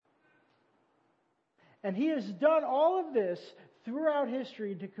And He has done all of this throughout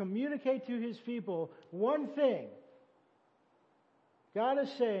history to communicate to His people one thing. God is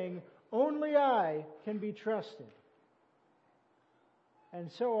saying, only I can be trusted. And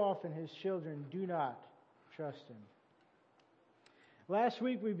so often His children do not trust Him. Last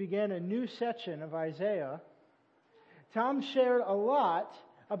week we began a new section of Isaiah. Tom shared a lot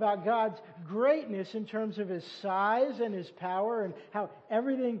about God's greatness in terms of His size and His power and how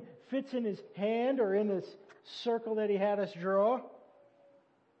everything fits in His hand or in this circle that He had us draw.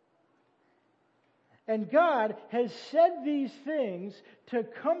 And God has said these things to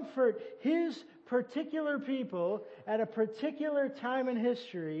comfort His particular people at a particular time in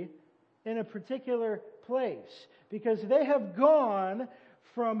history in a particular place. Because they have gone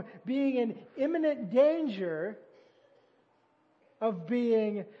from being in imminent danger of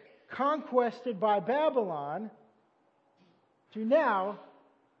being conquered by Babylon to now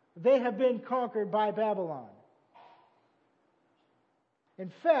they have been conquered by Babylon.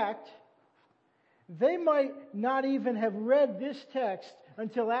 In fact, they might not even have read this text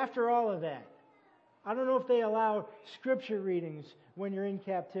until after all of that. I don't know if they allow scripture readings when you're in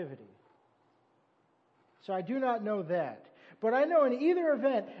captivity. So I do not know that. But I know in either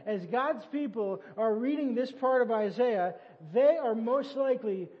event, as God's people are reading this part of Isaiah, they are most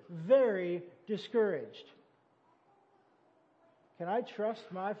likely very discouraged. Can I trust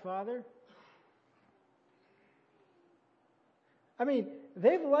my Father? I mean,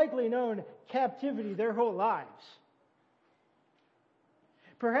 they've likely known captivity their whole lives.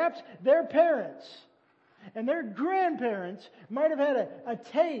 Perhaps their parents and their grandparents might have had a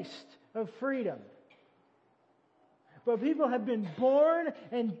taste of freedom. But people have been born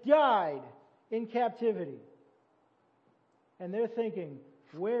and died in captivity. And they're thinking,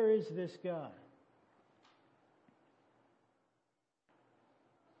 where is this God?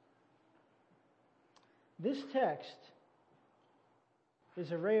 This text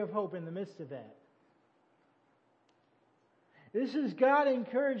is a ray of hope in the midst of that. This is God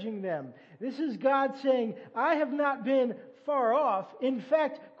encouraging them. This is God saying, I have not been far off. In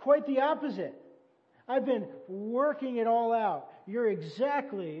fact, quite the opposite. I've been working it all out. You're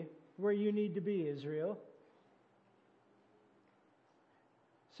exactly where you need to be, Israel.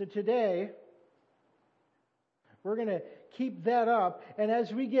 So today, we're going to keep that up. And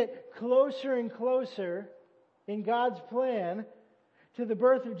as we get closer and closer in God's plan to the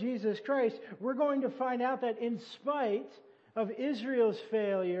birth of Jesus Christ, we're going to find out that in spite of Israel's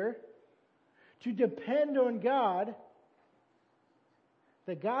failure to depend on God,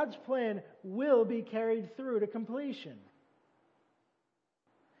 that God's plan will be carried through to completion.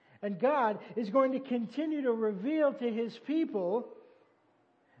 And God is going to continue to reveal to His people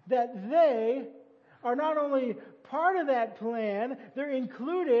that they are not only part of that plan, they're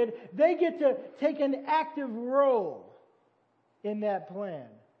included, they get to take an active role in that plan.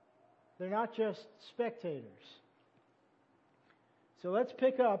 They're not just spectators. So let's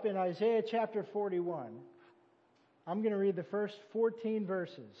pick up in Isaiah chapter 41. I'm going to read the first 14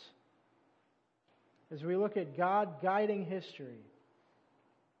 verses as we look at God guiding history.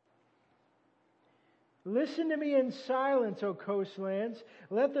 Listen to me in silence, O coastlands.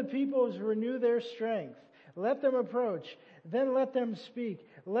 Let the peoples renew their strength. Let them approach, then let them speak.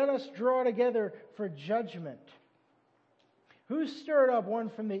 Let us draw together for judgment. Who stirred up one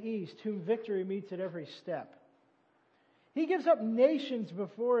from the east, whom victory meets at every step? He gives up nations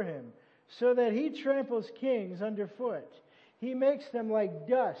before him, so that he tramples kings underfoot. He makes them like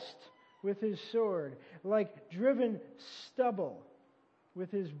dust with his sword, like driven stubble with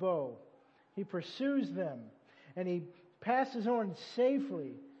his bow. He pursues them, and he passes on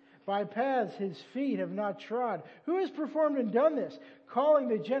safely by paths his feet have not trod. Who has performed and done this, calling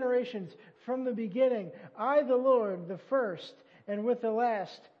the generations from the beginning? I, the Lord, the first, and with the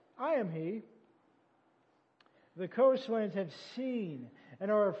last, I am He. The coastlands have seen and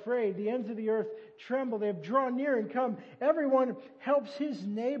are afraid. The ends of the earth tremble. They have drawn near and come. Everyone helps his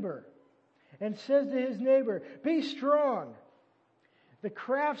neighbor and says to his neighbor, be strong. The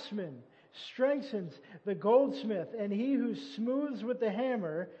craftsman strengthens the goldsmith, and he who smooths with the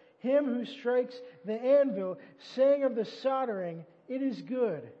hammer, him who strikes the anvil, saying of the soldering, it is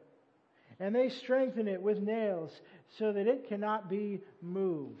good. And they strengthen it with nails so that it cannot be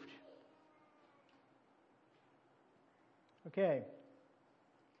moved. Okay.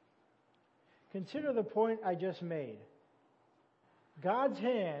 Consider the point I just made. God's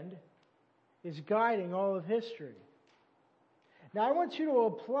hand is guiding all of history. Now I want you to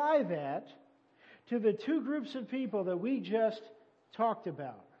apply that to the two groups of people that we just talked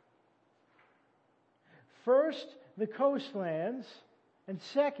about. First, the coastlands, and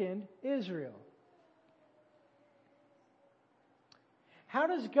second, Israel. how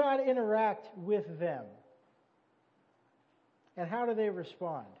does God interact with them? And how do they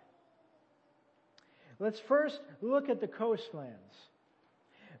respond? Let's first look at the coastlands.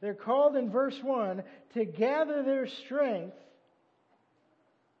 They're called in verse 1 to gather their strength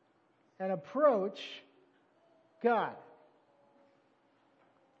and approach God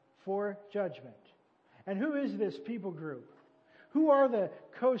for judgment. And who is this people group? Who are the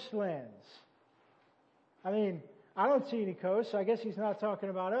coastlands? I mean, I don't see any coast, so I guess he's not talking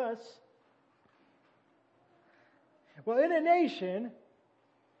about us. Well, in a nation,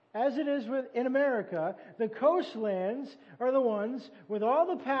 as it is in America, the coastlands are the ones with all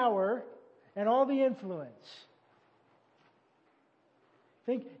the power and all the influence.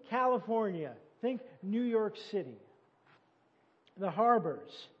 Think California. Think New York City. The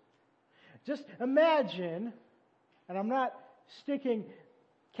harbors. Just imagine, and I'm not sticking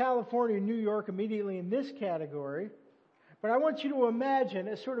California and New York immediately in this category, but I want you to imagine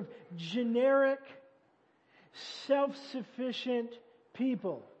a sort of generic, self-sufficient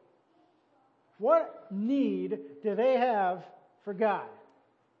people. What need do they have for God?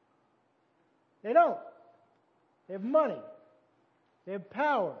 They don't. They have money. They have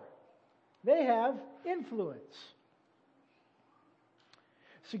power. They have influence.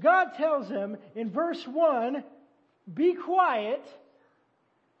 So God tells them in verse 1, be quiet,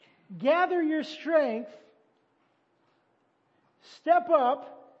 gather your strength, step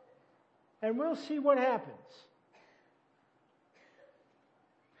up, and we'll see what happens.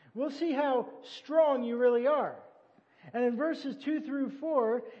 We'll see how strong you really are. And in verses 2 through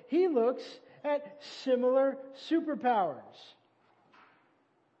 4, he looks at similar superpowers.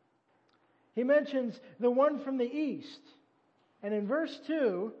 He mentions the one from the east. And in verse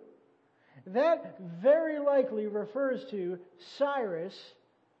 2, that very likely refers to Cyrus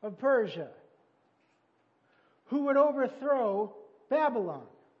of Persia, who would overthrow Babylon.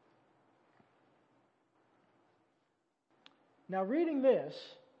 Now, reading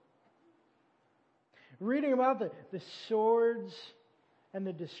about the swords and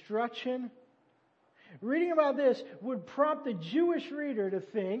the destruction, reading about this would prompt the Jewish reader to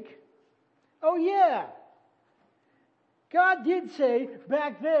think, oh yeah, God did say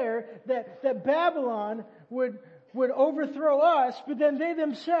back there that Babylon would overthrow us, but then they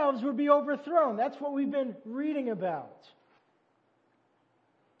themselves would be overthrown. That's what we've been reading about.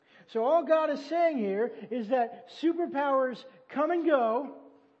 So all God is saying here is that superpowers come and go,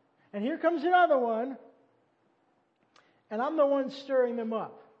 and here comes another one, and I'm the one stirring them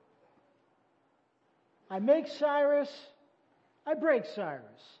up. I make Cyrus, I break Cyrus.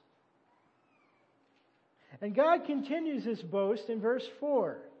 And God continues this boast in verse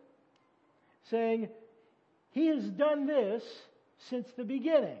 4, saying, He has done this since the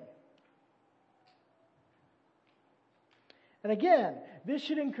beginning. And again, this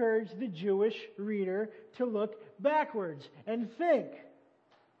should encourage the Jewish reader to look backwards and think,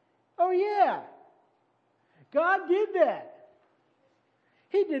 oh yeah, God did that.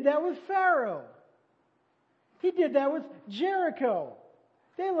 He did that with Pharaoh. He did that with Jericho.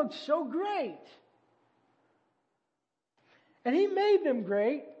 They looked so great. And He made them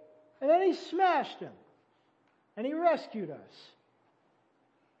great, and then He smashed them. And He rescued us.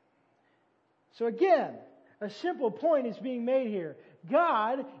 So again, a simple point is being made here.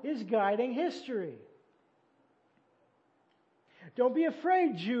 God is guiding history. Don't be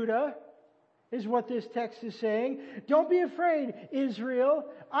afraid, Judah, is what this text is saying. Don't be afraid, Israel.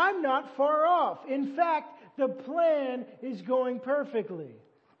 I'm not far off. In fact, the plan is going perfectly.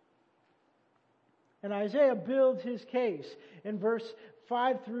 And Isaiah builds his case in verse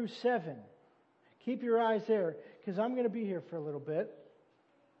 5 through 7. Keep your eyes there, because I'm going to be here for a little bit.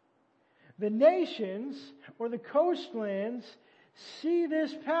 The nations, or the coastlands, see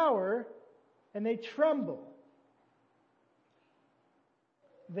this power and they tremble.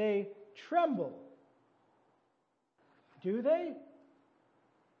 They tremble. Do they?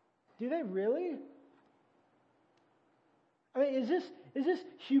 Do they really? I mean, is this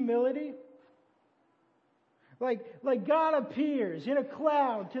humility? Like God appears in a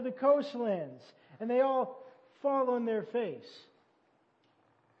cloud to the coastlands and they all fall on their face.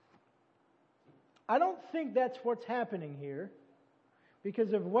 I don't think that's what's happening here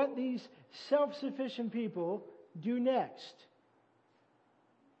because of what these self-sufficient people do next.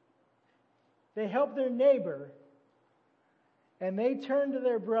 They help their neighbor and they turn to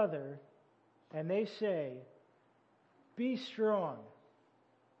their brother and they say, be strong.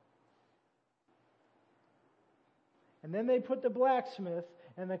 And then they put the blacksmith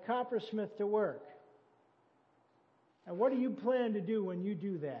and the coppersmith to work. And what do you plan to do when you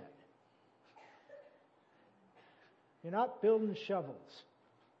do that? You're not building shovels.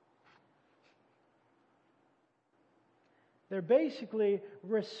 They're basically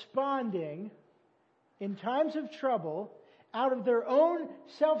responding in times of trouble out of their own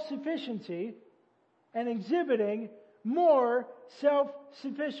self-sufficiency and exhibiting more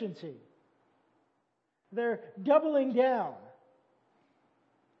self-sufficiency. They're doubling down.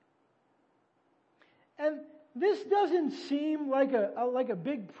 And this doesn't seem like a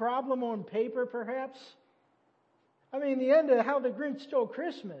big problem on paper, perhaps. I mean, the end of How the Grinch Stole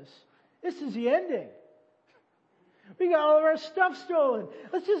Christmas, this is the ending. We got all of our stuff stolen.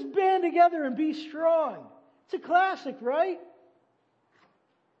 Let's just band together and be strong. It's a classic, right?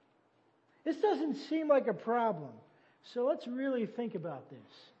 This doesn't seem like a problem. So let's really think about this.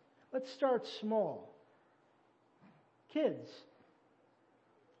 Let's start small. Kids,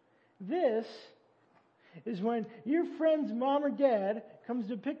 this is when your friend's mom or dad comes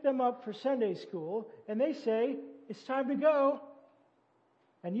to pick them up for Sunday school and they say, it's time to go.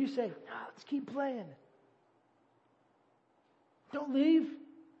 And you say, let's keep playing. Don't leave.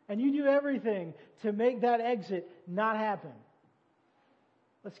 And you do everything to make that exit not happen.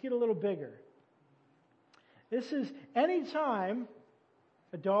 Let's get a little bigger. This is any time,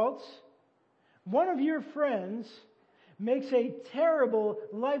 adults, one of your friends makes a terrible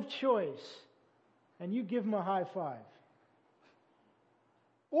life choice and you give them a high five.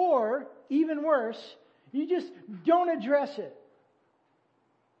 Or, even worse, you just don't address it.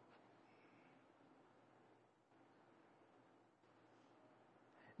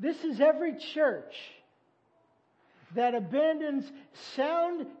 This is every church that abandons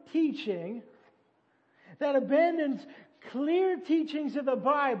sound teaching, that abandons clear teachings of the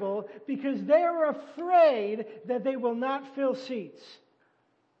Bible because they are afraid that they will not fill seats.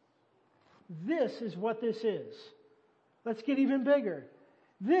 This is what this is. Let's get even bigger.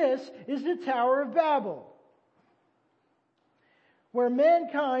 This is the Tower of Babel, where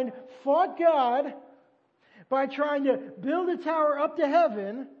mankind fought God by trying to build a tower up to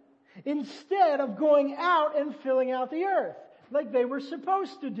heaven instead of going out and filling out the earth like they were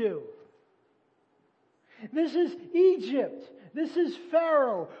supposed to do. This is Egypt. This is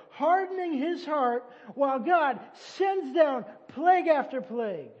Pharaoh hardening his heart while God sends down plague after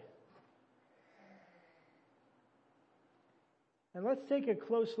plague. And let's take a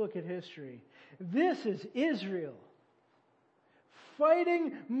close look at history. This is Israel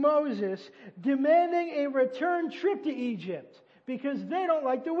fighting Moses, demanding a return trip to Egypt because they don't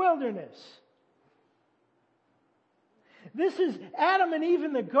like the wilderness. This is Adam and Eve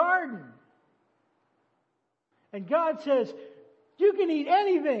in the garden. And God says, you can eat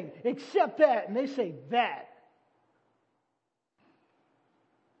anything except that. And they say, that.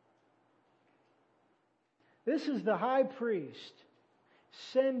 This is the high priest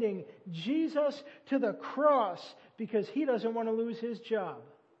sending Jesus to the cross because he doesn't want to lose his job.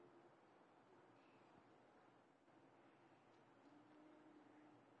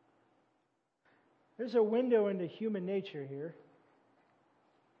 There's a window into human nature here.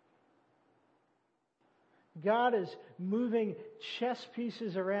 God is moving chess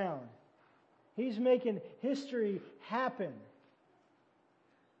pieces around. He's making history happen.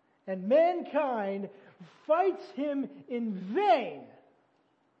 And mankind fights him in vain,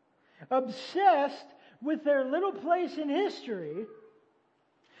 obsessed with their little place in history,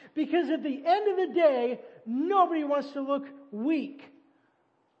 because at the end of the day, nobody wants to look weak.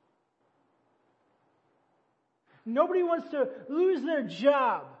 Nobody wants to lose their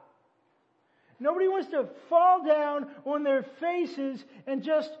job. Nobody wants to fall down on their faces and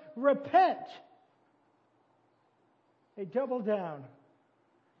just repent. They double down,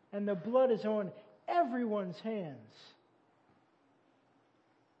 and the blood is on everyone's hands.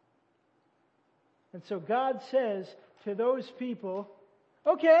 And so God says to those people,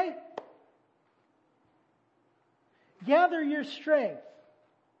 okay, gather your strength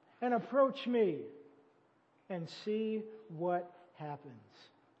and approach me and see what happens.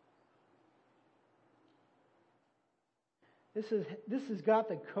 This has got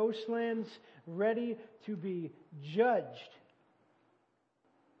the coastlands ready to be judged.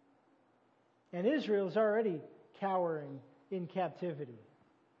 And Israel's already cowering in captivity.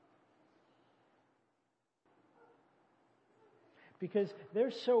 Because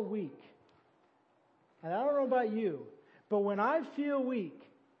they're so weak. And I don't know about you, but when I feel weak,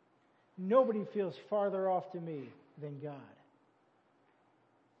 nobody feels farther off to me than God.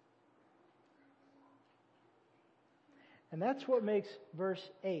 And that's what makes verse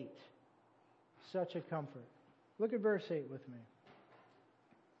 8 such a comfort. Look at verse 8 with me.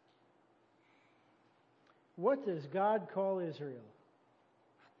 What does God call Israel?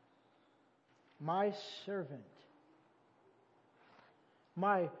 My servant.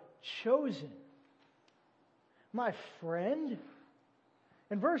 my chosen, my friend.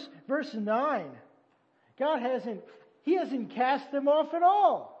 In verse 9, God hasn't cast them off at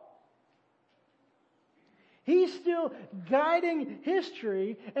all. He's still guiding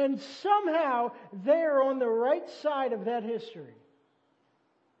history, and somehow they are on the right side of that history.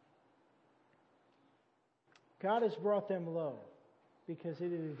 God has brought them low because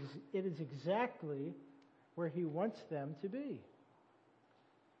it is exactly where He wants them to be.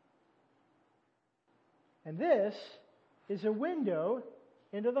 And this is a window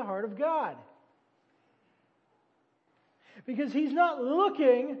into the heart of God. Because He's not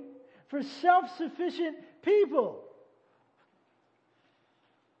looking for self-sufficient people.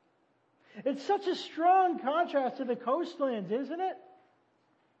 It's such a strong contrast to the coastlands, isn't it?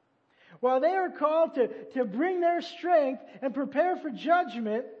 While they are called to bring their strength and prepare for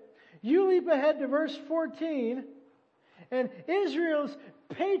judgment, you leap ahead to verse 14, and Israel's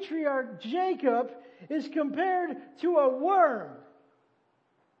patriarch Jacob is compared to a worm.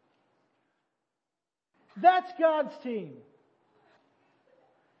 That's God's team.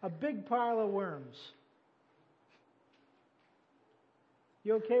 A big pile of worms.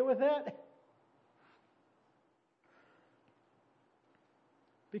 You okay with that?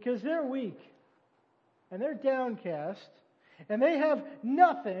 Because they're weak, and they're downcast, and they have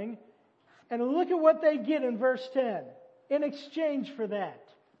nothing, and look at what they get in verse 10 in exchange for that.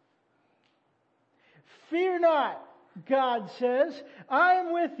 Fear not, God says, I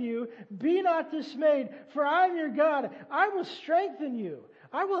am with you, be not dismayed, for I am your God. I will strengthen you,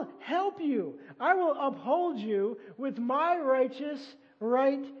 I will help you, I will uphold you with my righteous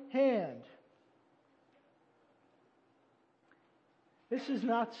right hand. This is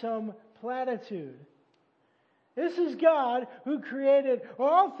not some platitude. This is God who created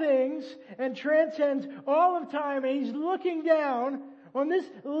all things and transcends all of time, and He's looking down on this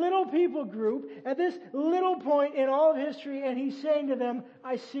little people group at this little point in all of history, and He's saying to them,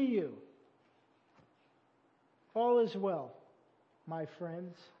 I see you. All is well, my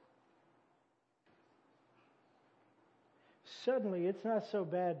friends. Suddenly, it's not so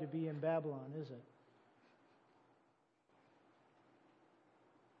bad to be in Babylon, is it?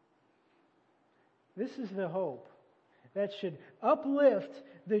 This is the hope that should uplift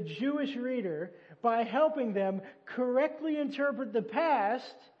the Jewish reader by helping them correctly interpret the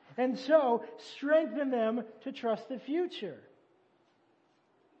past and so strengthen them to trust the future.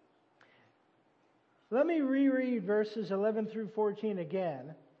 Let me reread verses 11 through 14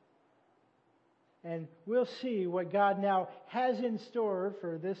 again, and we'll see what God now has in store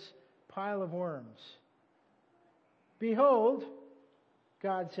for this pile of worms. Behold,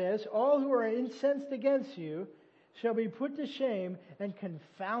 God says, all who are incensed against you shall be put to shame and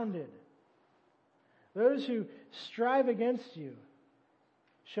confounded. Those who strive against you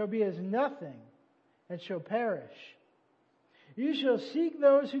shall be as nothing and shall perish. You shall seek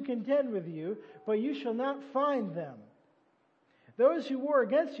those who contend with you, but you shall not find them. Those who war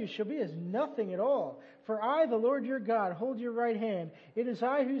against you shall be as nothing at all. For I, the Lord your God, hold your right hand. It is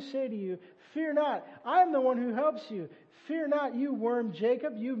I who say to you, fear not, I am the one who helps you. Fear not, you worm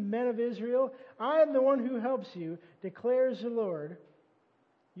Jacob, you men of Israel. I am the one who helps you, declares the Lord.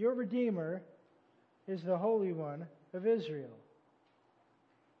 Your Redeemer is the Holy One of Israel.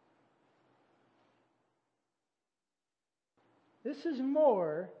 This is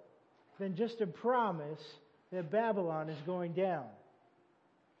more than just a promise that Babylon is going down.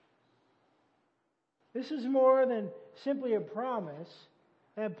 This is more than simply a promise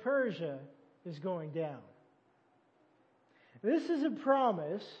that Persia is going down. This is a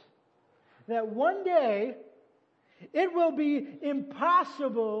promise that one day it will be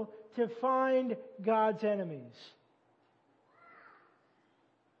impossible to find God's enemies.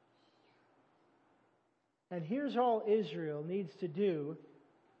 And here's all Israel needs to do.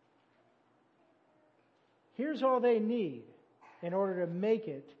 Here's all they need in order to make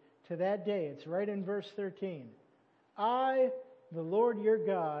it to that day. It's right in verse 13. I, the Lord your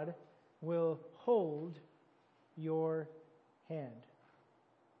God, will hold your hand.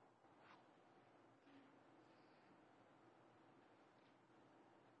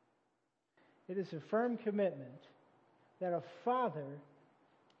 It is a firm commitment that a father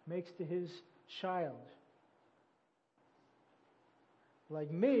makes to his child.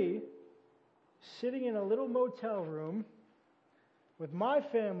 Like me, sitting in a little motel room with my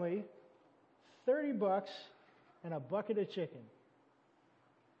family, $30 and a bucket of chicken.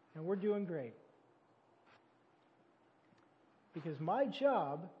 And we're doing great. Because my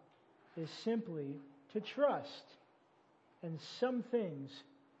job is simply to trust, and some things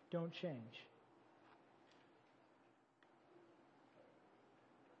don't change.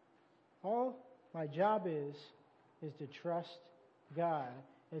 All my job is to trust God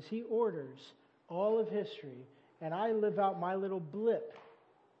as He orders all of history, and I live out my little blip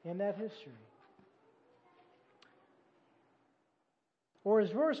in that history. Or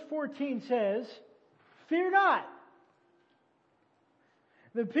as verse 14 says, fear not.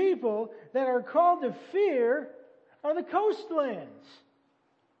 The people that are called to fear are the coastlands.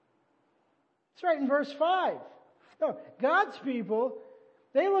 It's right in verse 5. No, God's people,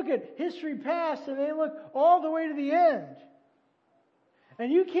 they look at history past and they look all the way to the end.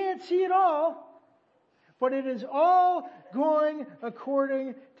 And you can't see it all, but it is all going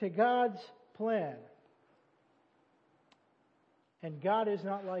according to God's plan. And God is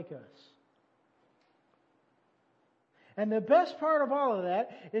not like us. And the best part of all of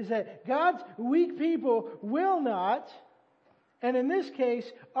that is that God's weak people will not, and in this case,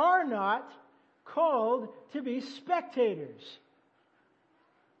 are not, called to be spectators.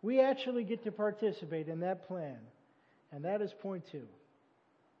 We actually get to participate in that plan. And that is point 2.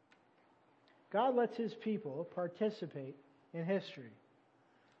 God lets His people participate in history.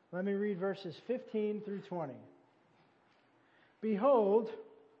 Let me read verses 15 through 20. Behold,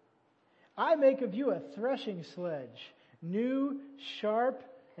 I make of you a threshing sledge, new, sharp,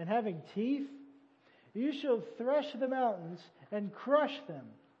 and having teeth. You shall thresh the mountains and crush them.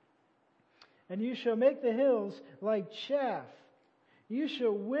 And you shall make the hills like chaff. You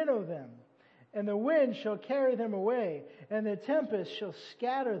shall winnow them, and the wind shall carry them away, and the tempest shall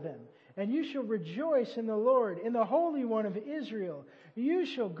scatter them. And you shall rejoice in the Lord, in the Holy One of Israel. You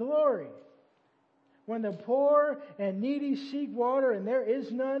shall glory. When the poor and needy seek water, and there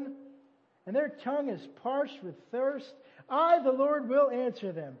is none, and their tongue is parched with thirst, I, the Lord, will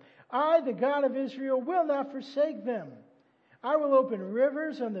answer them. I, the God of Israel, will not forsake them. I will open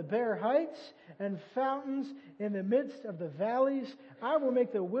rivers on the bare heights and fountains in the midst of the valleys. I will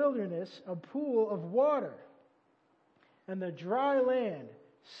make the wilderness a pool of water, and the dry land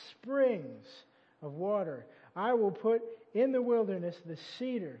springs of water. I will put in the wilderness the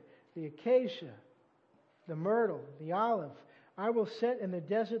cedar, the acacia, the myrtle, the olive. I will set in the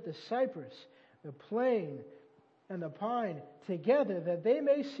desert the cypress, the plane, and the pine together, that they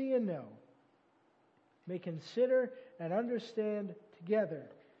may see and know, may consider and understand together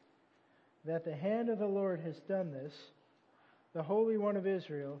that the hand of the Lord has done this, the Holy One of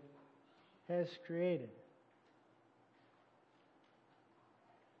Israel has created.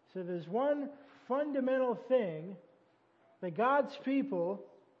 So there's one fundamental thing that God's people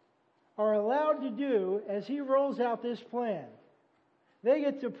are allowed to do as He rolls out this plan. They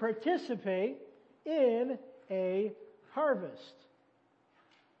get to participate in a harvest.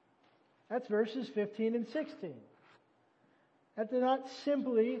 That's verses 15 and 16. That does not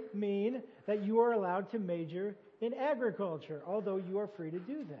simply mean that you are allowed to major in agriculture, although you are free to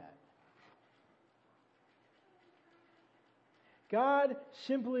do that. God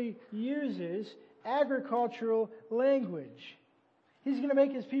simply uses agricultural language. He's going to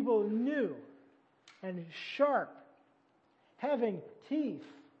make His people new and sharp, having teeth,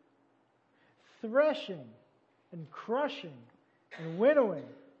 threshing and crushing and winnowing.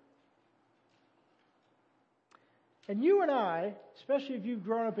 And you and I, especially if you've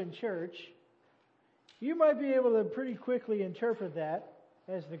grown up in church, you might be able to pretty quickly interpret that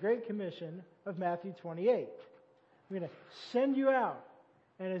as the Great Commission of Matthew 28. I'm going to send you out.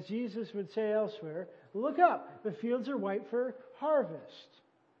 And as Jesus would say elsewhere, look up, the fields are white for harvest.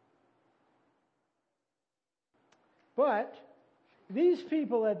 But these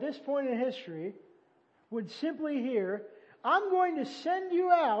people at this point in history would simply hear, I'm going to send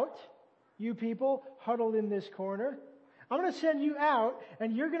you out, you people huddled in this corner. I'm going to send you out,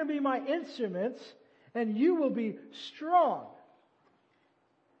 and you're going to be my instruments, and you will be strong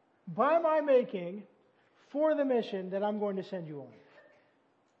by my making for the mission that I'm going to send you on.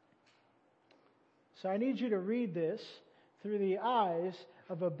 So I need you to read this through the eyes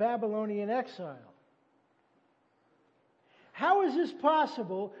of a Babylonian exile. How is this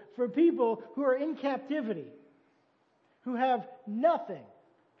possible for people who are in captivity, who have nothing?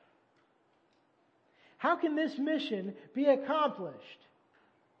 How can this mission be accomplished?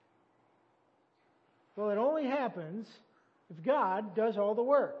 Well, it only happens if God does all the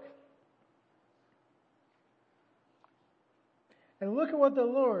work. And look at what the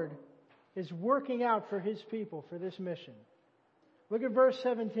Lord is working out for His people for this mission. Look at verse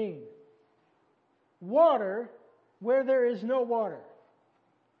 17. Water where there is no water.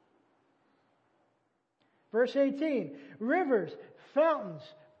 Verse 18. Rivers, fountains,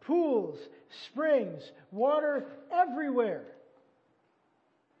 pools, springs, water everywhere.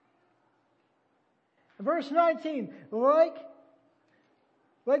 Verse 19. Like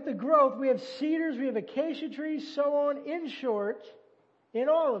Like the growth, we have cedars, we have acacia trees, so on. In short, in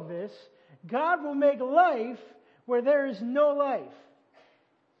all of this, God will make life where there is no life.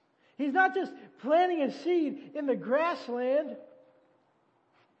 He's not just planting a seed in the grassland.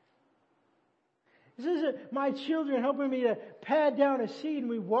 This isn't my children helping me to pad down a seed and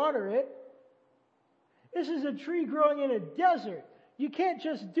we water it. This is a tree growing in a desert. You can't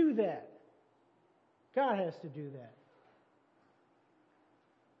just do that. God has to do that.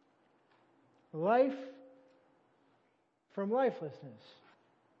 Life from lifelessness.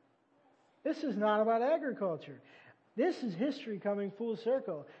 This is not about agriculture. This is history coming full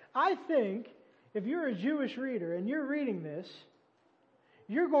circle. I think if you're a Jewish reader and you're reading this,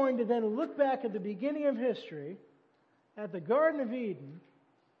 you're going to then look back at the beginning of history, at the Garden of Eden,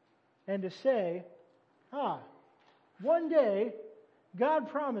 and to say, one day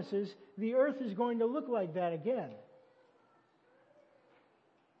God promises the earth is going to look like that again.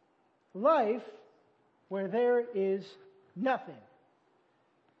 Life where there is nothing.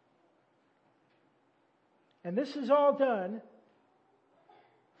 And this is all done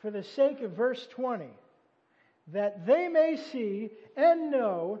for the sake of verse 20, that they may see and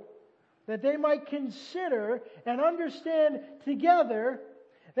know, that they might consider and understand together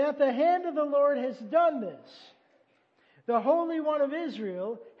that the hand of the Lord has done this. The Holy One of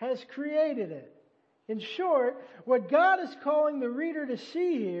Israel has created it. In short, what God is calling the reader to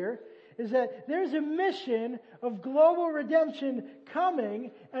see here is that there's a mission of global redemption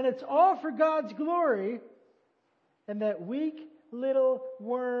coming, and it's all for God's glory, and that weak little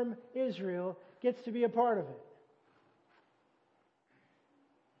worm Israel gets to be a part of it.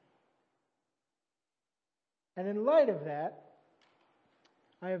 And in light of that,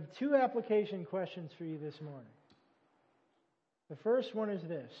 I have two application questions for you this morning. The first one is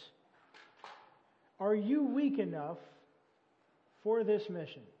this: are you weak enough for this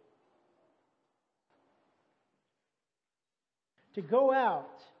mission? To go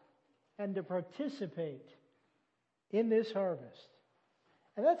out and to participate in this harvest?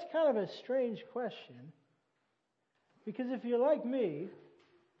 And that's kind of a strange question, because if you're like me,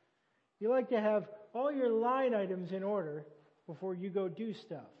 you like to have all your line items in order before you go do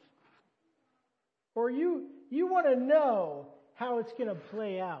stuff. Or you want to know how it's going to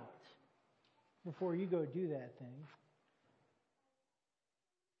play out before you go do that thing.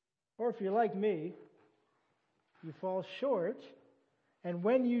 Or if you're like me, you fall short, and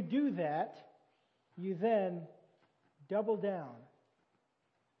when you do that, you then double down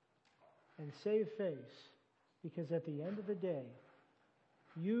and save face, because at the end of the day,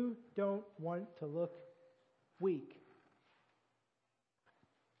 you don't want to look weak.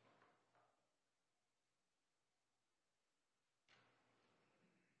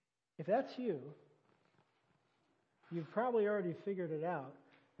 If that's you, you've probably already figured it out,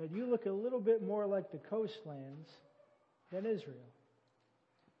 that you look a little bit more like the coastlands than Israel.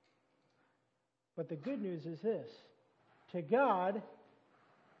 But the good news is this: to God,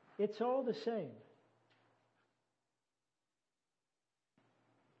 it's all the same.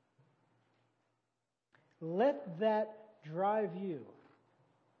 Let that drive you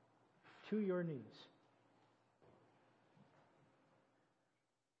to your knees.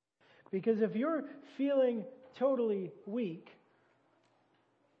 Because if you're feeling totally weak,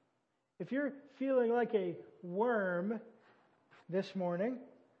 if you're feeling like a worm this morning,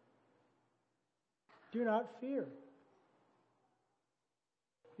 do not fear.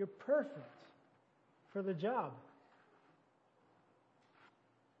 You're perfect for the job.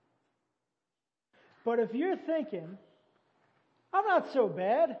 But if you're thinking, I'm not so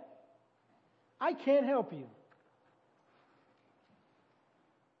bad, I can't help you,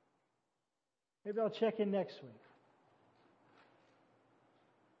 maybe I'll check in next week.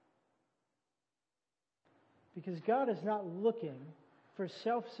 Because God is not looking for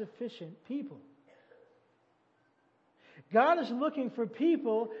self-sufficient people. God is looking for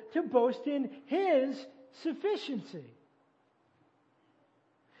people to boast in His sufficiency.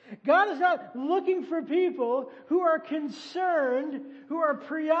 God is not looking for people who are concerned, who are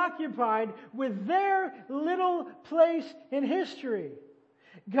preoccupied with their little place in history.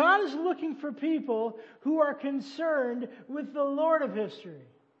 God is looking for people who are concerned with the Lord of history.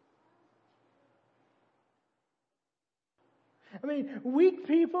 I mean, weak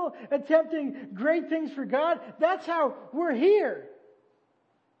people attempting great things for God, that's how we're here.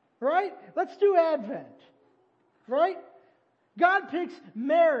 Right? Let's do Advent. Right? God picks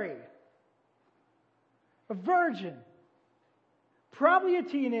Mary, a virgin, probably a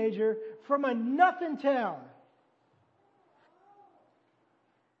teenager, from a nothing town.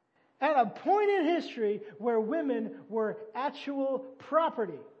 at a point in history where women were actual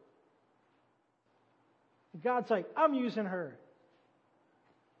property. God's like, I'm using her.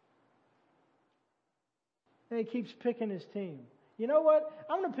 And he keeps picking his team. You know what?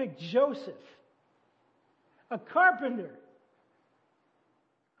 I'm going to pick Joseph, a carpenter.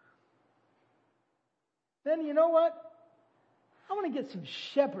 Then you know what? I'm going to get some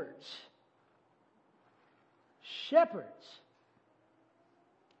shepherds. Shepherds.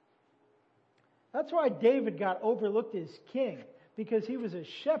 That's why David got overlooked as king, because he was a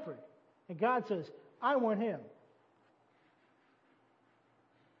shepherd. And God says, I want him.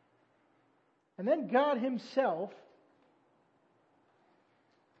 And then God himself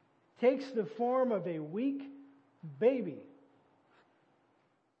takes the form of a weak baby.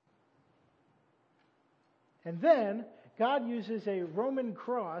 And then God uses a Roman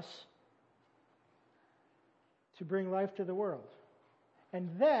cross to bring life to the world. And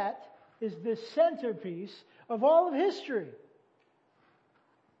that is the centerpiece of all of history.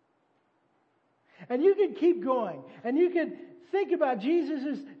 And you can keep going. And you can think about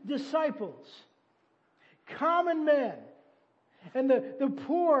Jesus' disciples. Common men. And the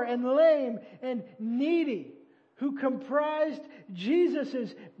poor and lame and needy who comprised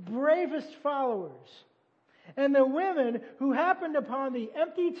Jesus' bravest followers. And the women who happened upon the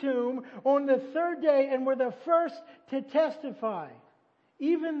empty tomb on the third day and were the first to testify,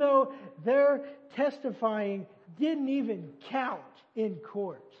 even though their testifying didn't even count in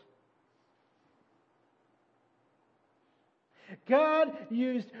court. God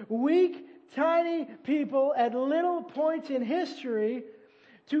used weak, tiny people at little points in history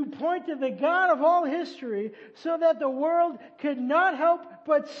to point to the God of all history so that the world could not help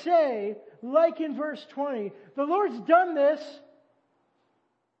but say, like in verse 20, the Lord's done this.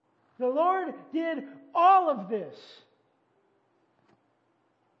 The Lord did all of this.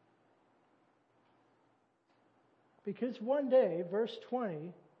 Because one day, verse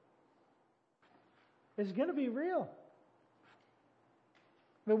 20, is going to be real.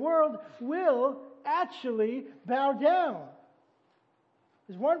 The world will actually bow down.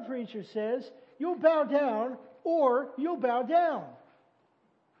 As one preacher says, you'll bow down or you'll bow down.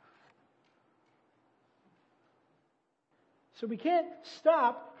 So we can't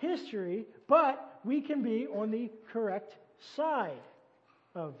stop history, but we can be on the correct side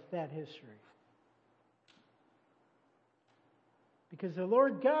of that history. Because the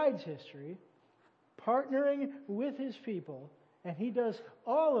Lord guides history, partnering with His people, and He does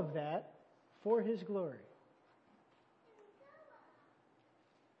all of that for His glory.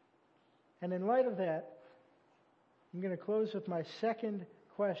 And in light of that, I'm going to close with my second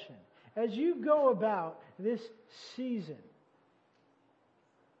question. As you go about this season,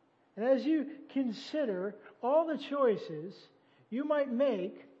 and as you consider all the choices you might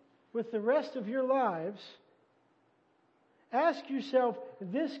make with the rest of your lives, ask yourself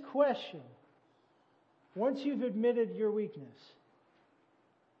this question once you've admitted your weakness.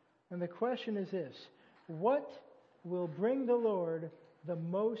 And the question is this: what will bring the Lord the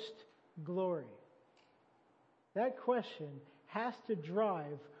most glory? That question has to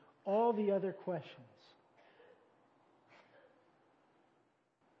drive all the other questions.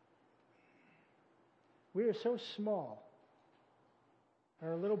 We are so small at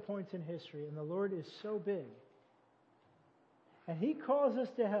our little points in history, and the Lord is so big. And He calls us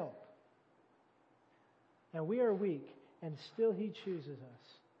to help. And we are weak, and still He chooses us.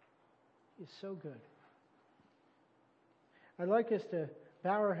 He is so good. I'd like us to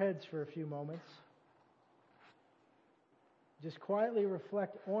bow our heads for a few moments. Just quietly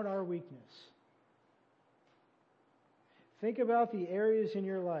reflect on our weakness. Think about the areas in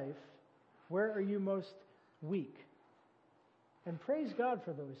your life. Where are you most weak? And praise God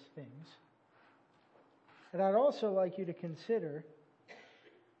for those things. And I'd also like you to consider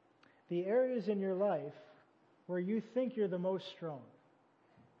the areas in your life where you think you're the most strong.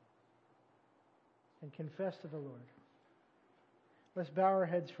 And confess to the Lord. Let's bow our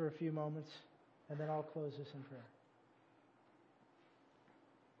heads for a few moments, and then I'll close this in prayer.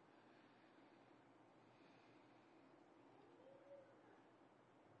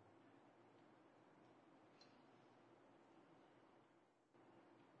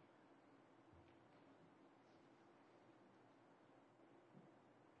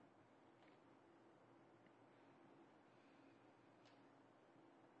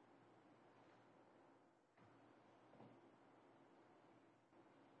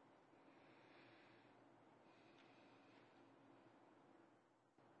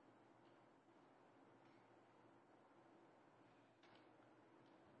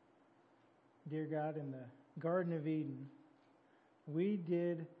 Dear God, in the Garden of Eden, we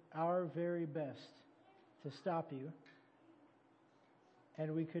did our very best to stop you,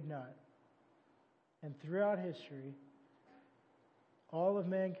 and we could not. And throughout history, all of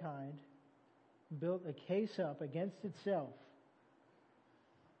mankind built a case up against itself,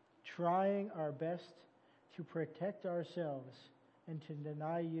 trying our best to protect ourselves and to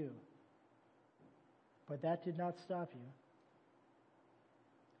deny you. But that did not stop you.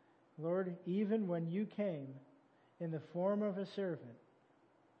 Lord, even when you came in the form of a servant,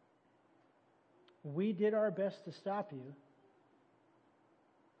 we did our best to stop you.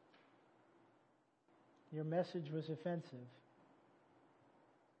 Your message was offensive.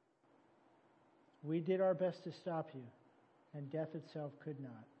 We did our best to stop you, and death itself could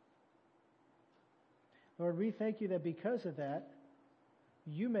not. Lord, we thank you that because of that,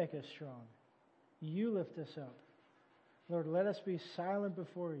 you make us strong. You lift us up. Lord, let us be silent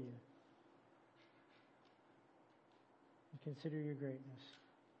before you and consider your greatness.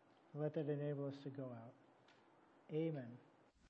 Let that enable us to go out. Amen.